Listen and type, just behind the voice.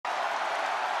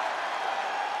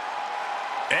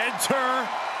Enter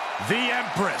the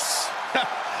Empress.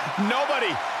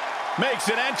 Nobody makes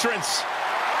an entrance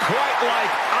quite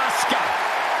like Asuka.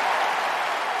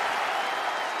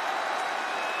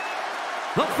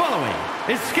 The following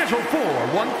is scheduled for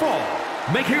one fall.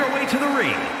 Making her way to the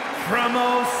ring from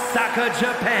Osaka,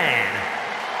 Japan,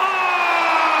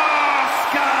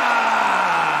 Asuka!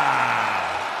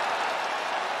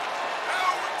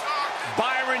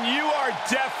 Byron, you are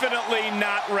definitely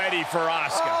not ready for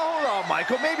Asuka. Oh, hold on,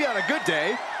 Michael. Maybe on a good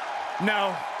day.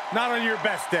 No, not on your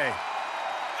best day.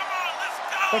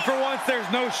 But for once, there's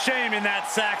no shame in that,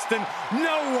 Saxton.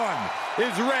 No one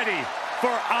is ready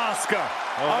for Asuka.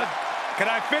 Can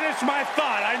I finish my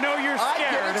thought? I know you're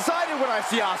scared. I get excited when I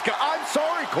see Asuka. I'm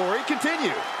sorry, Corey.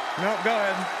 Continue. No, go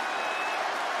ahead.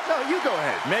 No, you go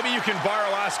ahead. Maybe you can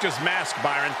borrow Asuka's mask,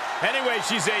 Byron. Anyway,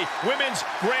 she's a Women's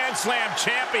Grand Slam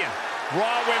champion.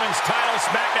 Raw Women's title,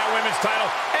 SmackDown Women's title,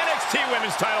 NXT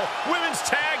Women's title, Women's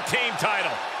Tag Team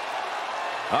title.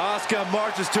 Asuka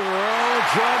marches to her own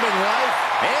drum in life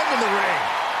and in the ring.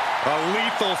 A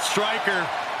lethal striker.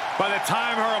 By the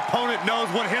time her opponent knows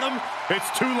what hit him,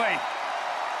 it's too late.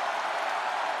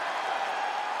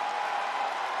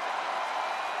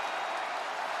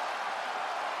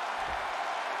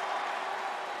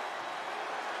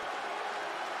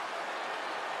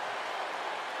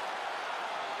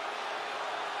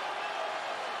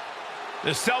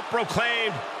 The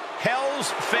self-proclaimed Hell's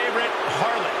favorite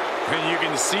harlot. And you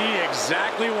can see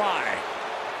exactly why.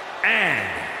 And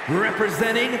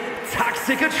representing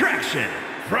Toxic Attraction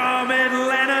from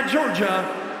Atlanta, Georgia,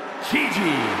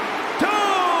 Gigi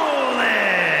Dolan.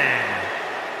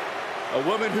 A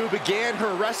woman who began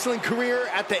her wrestling career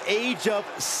at the age of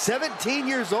 17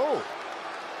 years old.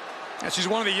 And she's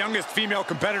one of the youngest female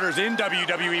competitors in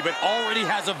WWE, but already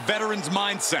has a veteran's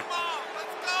mindset.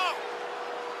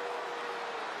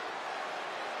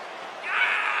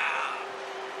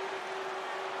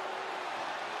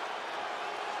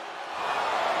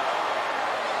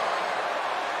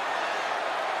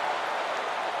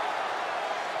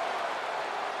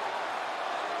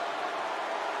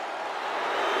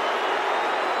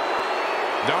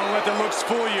 Don't let the looks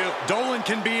fool you. Dolan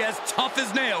can be as tough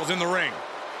as nails in the ring.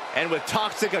 And with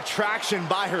Toxic Attraction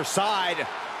by her side,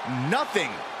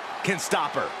 nothing can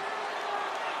stop her.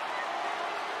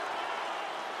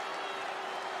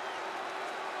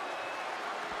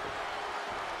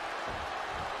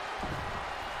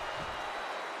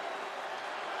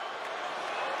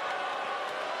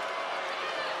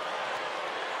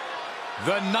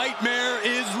 The nightmare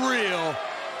is real.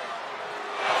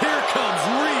 Here comes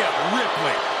Rhea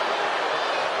Ripley.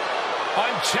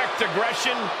 Unchecked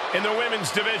aggression in the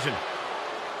women's division.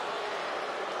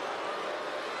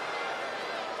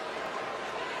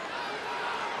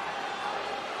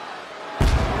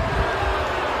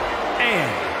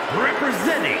 And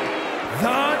representing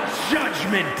the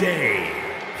Judgment Day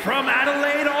from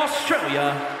Adelaide,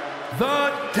 Australia,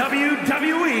 the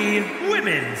WWE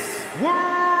Women's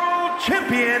World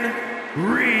Champion,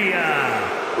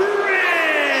 Rhea Ripley.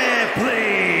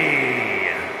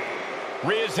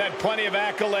 Rhea's had plenty of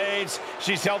accolades.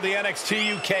 She's held the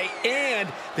NXT UK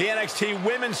and the NXT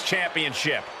Women's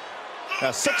Championship.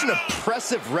 Such an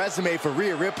impressive resume for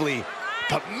Rhea Ripley,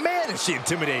 but man, is she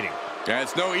intimidating. Yeah,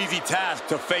 it's no easy task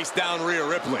to face down Rhea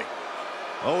Ripley.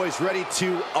 Always ready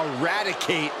to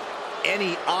eradicate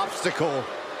any obstacle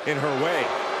in her way.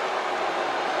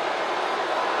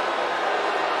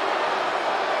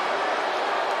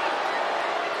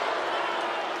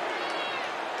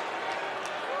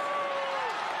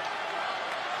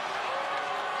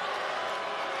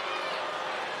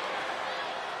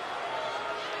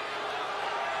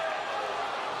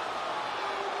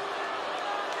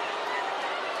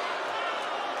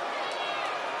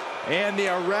 And the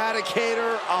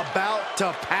Eradicator about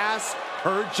to pass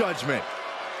her judgment.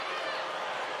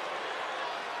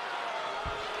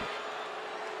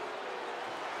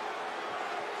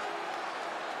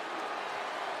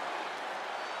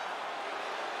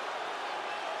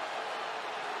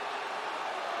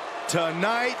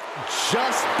 Tonight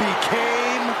just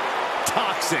became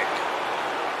toxic.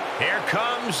 Here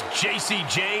comes JC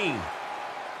Jane.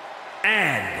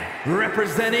 And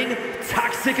representing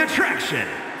Toxic Attraction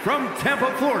from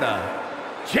Tampa, Florida,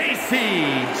 JC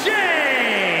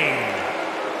Jane.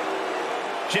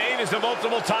 Jane is a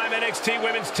multiple-time NXT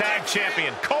Women's Tag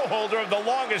Champion, co-holder of the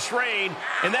longest reign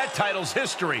in that title's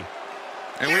history.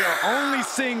 And we are only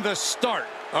seeing the start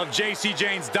of JC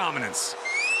Jane's dominance.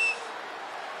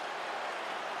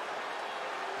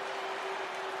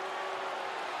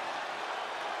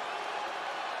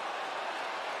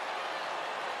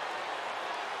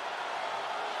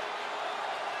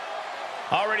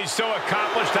 Already so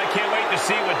accomplished, I can't wait to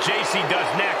see what JC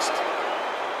does next.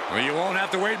 Well, you won't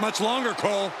have to wait much longer,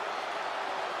 Cole.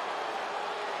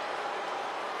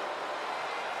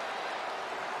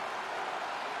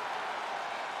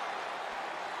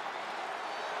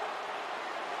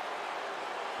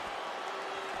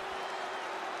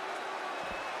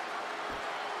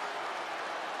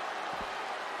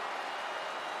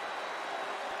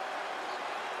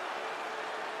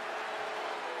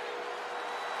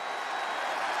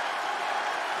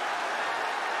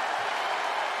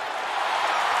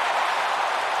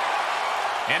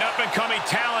 An up-and-coming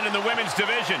talent in the women's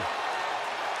division.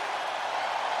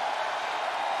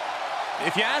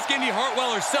 If you ask Indy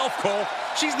Hartwell herself, Cole,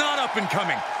 she's not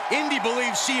up-and-coming. Indy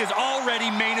believes she is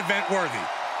already main event worthy.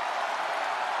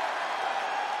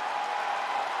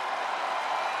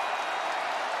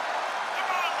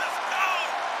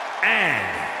 And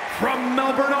from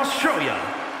Melbourne, Australia,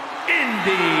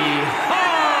 Indy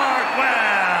Hartwell.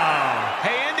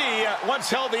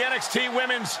 Once held the NXT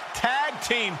Women's Tag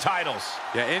Team titles.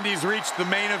 Yeah, Indy's reached the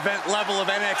main event level of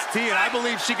NXT, and I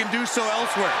believe she can do so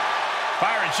elsewhere.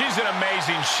 Byron, she's in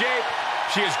amazing shape.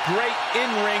 She has great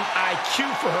in-ring IQ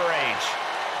for her age.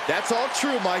 That's all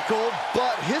true, Michael,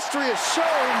 but history has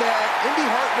shown that Indy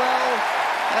Hartwell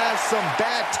has some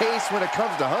bad taste when it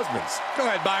comes to husbands. Go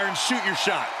ahead, Byron, shoot your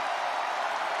shot.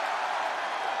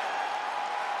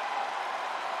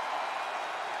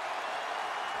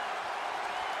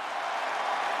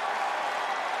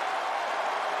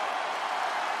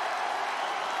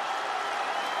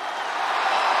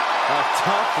 A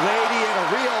tough lady and a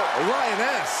real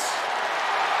lioness.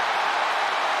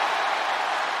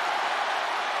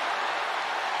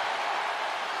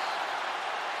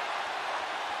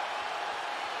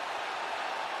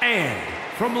 And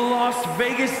from Las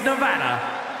Vegas, Nevada,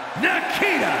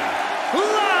 Nikita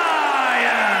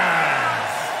Lyons.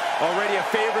 Already a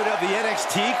favorite of the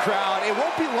NXT crowd, it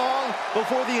won't be long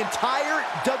before the entire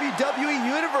WWE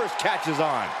Universe catches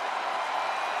on.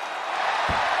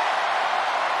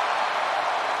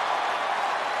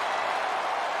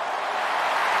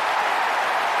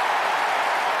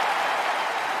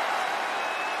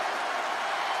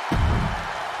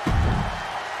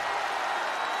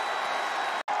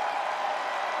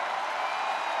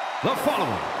 The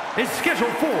following is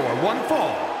scheduled for one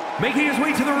fall, making his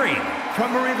way to the ring from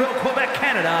Marieville, Quebec,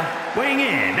 Canada, weighing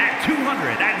in at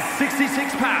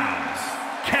 266 pounds,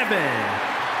 Kevin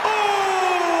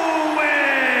Owens!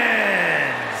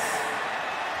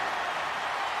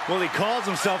 Well, he calls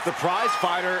himself the prize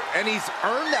fighter, and he's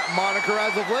earned that moniker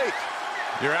as of late.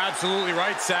 You're absolutely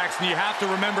right, Saxton. You have to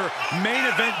remember main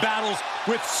event battles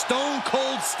with Stone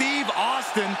Cold Steve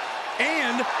Austin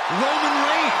and Roman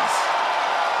Reigns.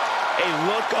 A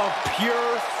look of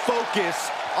pure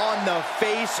focus on the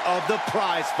face of the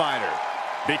prize fighter.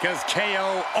 Because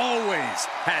KO always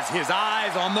has his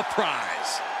eyes on the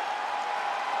prize.